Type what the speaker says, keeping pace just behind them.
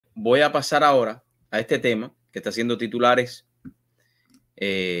voy a pasar ahora a este tema que está haciendo titulares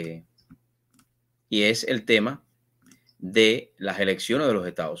y es el tema de las elecciones de los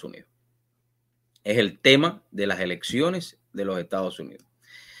Estados Unidos. Es el tema de las elecciones de los Estados Unidos.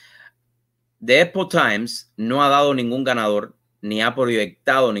 The Epoch Times no ha dado ningún ganador, ni ha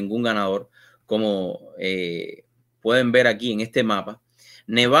proyectado ningún ganador, como pueden ver aquí en este mapa.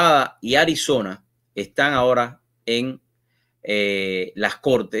 Nevada y Arizona están ahora en las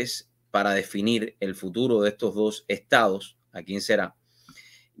Cortes para definir el futuro de estos dos estados. ¿A quién será?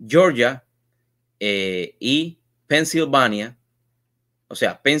 Georgia y Pensilvania, o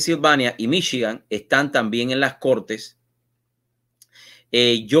sea, Pensilvania y Michigan están también en las Cortes.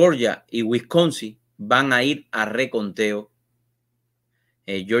 Georgia y Wisconsin van a ir a reconteo.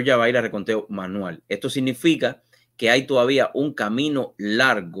 Georgia va a ir a reconteo manual. Esto significa que hay todavía un camino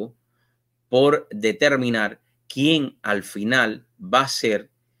largo por determinar quién al final va a ser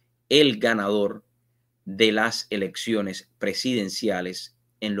el ganador de las elecciones presidenciales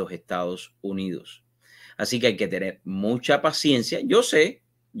en los Estados Unidos. Así que hay que tener mucha paciencia. Yo sé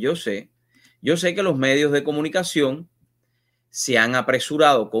que los medios de comunicación se han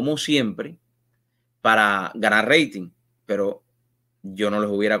apresurado, como siempre, para ganar rating, pero yo no les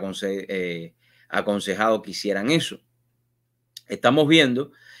hubiera aconsejado que hicieran eso. Estamos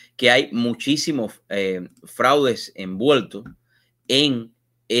viendo que hay muchísimos fraudes envueltos en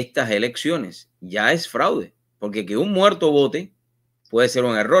estas elecciones. Ya es fraude, porque que un muerto vote puede ser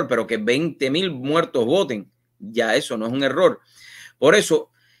un error, pero que 20,000 muertos voten, ya eso no es un error. Por eso,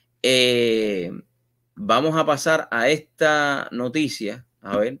 vamos a pasar a esta noticia,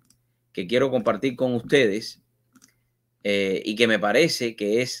 a ver, que quiero compartir con ustedes y que me parece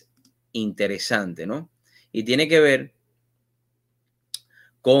que es interesante, ¿no? Y tiene que ver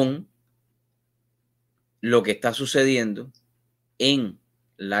con lo que está sucediendo en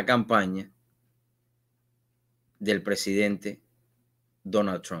la campaña del presidente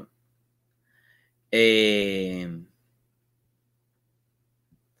Donald Trump.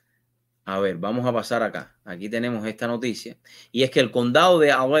 A ver, vamos a pasar acá. Aquí tenemos esta noticia. Y es que el condado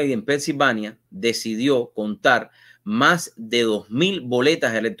de Hawaii en Pensilvania decidió contar más de 2,000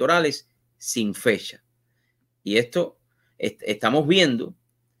 boletas electorales sin fecha. Y esto estamos viendo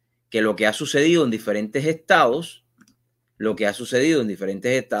que lo que ha sucedido en diferentes estados,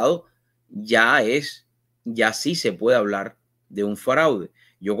 ya sí se puede hablar de un fraude.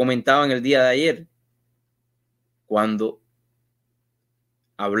 Yo comentaba en el día de ayer, cuando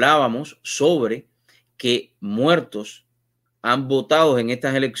hablábamos sobre que muertos han votado en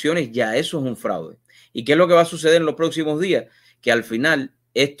estas elecciones, ya eso es un fraude. ¿Y qué es lo que va a suceder en los próximos días? Que al final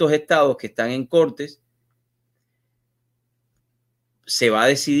estos estados que están en Cortes, se va a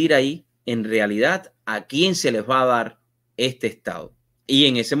decidir ahí en realidad a quién se les va a dar este estado. Y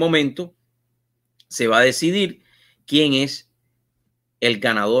en ese momento se va a decidir quién es el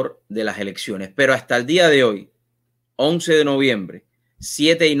ganador de las elecciones. Pero hasta el día de hoy, 11 de noviembre,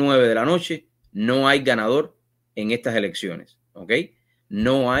 7 y 9 de la noche, no hay ganador en estas elecciones. ¿Ok?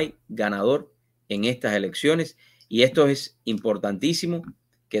 No hay ganador en estas elecciones. Y esto es importantísimo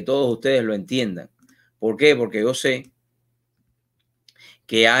que todos ustedes lo entiendan. ¿Por qué? Porque yo sé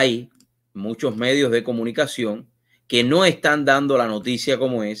que hay muchos medios de comunicación que no están dando la noticia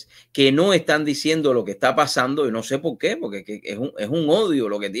como es, que no están diciendo lo que está pasando, y no sé por qué, porque es un odio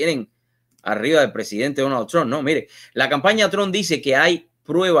lo que tienen arriba del presidente Donald Trump. No, mire, la campaña Trump dice que hay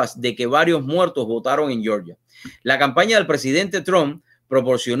pruebas de que varios muertos votaron en Georgia. La campaña del presidente Trump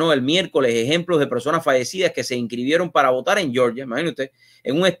proporcionó el miércoles ejemplos de personas fallecidas que se inscribieron para votar en Georgia, imagínate usted,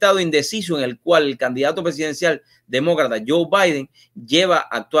 en un estado indeciso en el cual el candidato presidencial demócrata Joe Biden lleva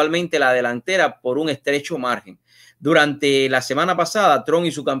actualmente la delantera por un estrecho margen. Durante la semana pasada, Trump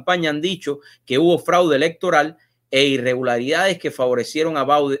y su campaña han dicho que hubo fraude electoral e irregularidades que favorecieron a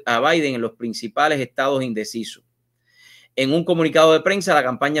Biden en los principales estados indecisos. En un comunicado de prensa, la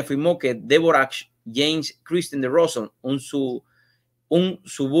campaña afirmó que Deborah James Kristen de Rosen, un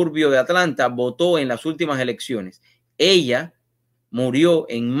suburbio de Atlanta, votó en las últimas elecciones. Ella murió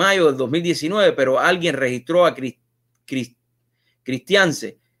en mayo del 2019, pero alguien registró a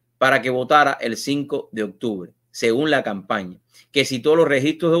Christianse para que votara el 5 de octubre, según la campaña, que citó los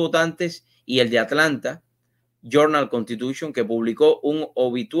registros de votantes y el de Atlanta Journal Constitution, que publicó un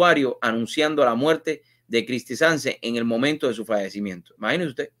obituario anunciando la muerte de Christianse en el momento de su fallecimiento.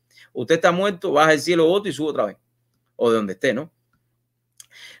 Imagínese usted está muerto, baja el cielo, voto y sube otra vez, o de donde esté, ¿no?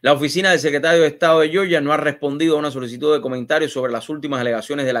 La oficina del secretario de Estado de Georgia no ha respondido a una solicitud de comentarios sobre las últimas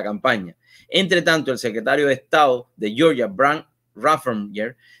alegaciones de la campaña. Entre tanto, el secretario de Estado de Georgia, Brant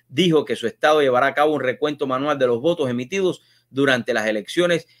Raffensperger, dijo que su estado llevará a cabo un recuento manual de los votos emitidos durante las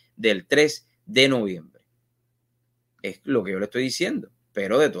elecciones del 3 de noviembre. Es lo que yo le estoy diciendo.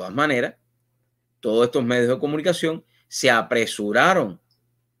 Pero de todas maneras, todos estos medios de comunicación se apresuraron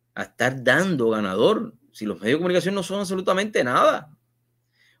a estar dando ganador. Si los medios de comunicación no son absolutamente nada.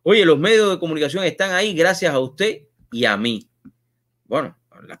 Oye, los medios de comunicación están ahí gracias a usted y a mí. Bueno,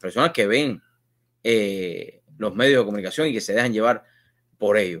 las personas que ven los medios de comunicación y que se dejan llevar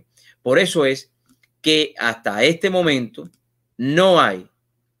por ello. Por eso es que hasta este momento no hay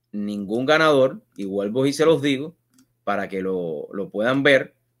ningún ganador, y vuelvo y se los digo, para que lo puedan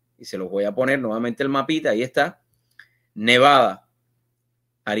ver, y se los voy a poner nuevamente el mapita, ahí está: Nevada,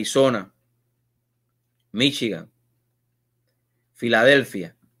 Arizona, Michigan,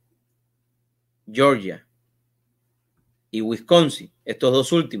 Filadelfia, Georgia y Wisconsin. Estos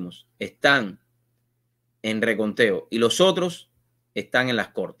dos últimos están en reconteo y los otros están en las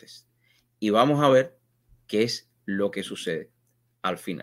Cortes. Y vamos a ver qué es lo que sucede al final.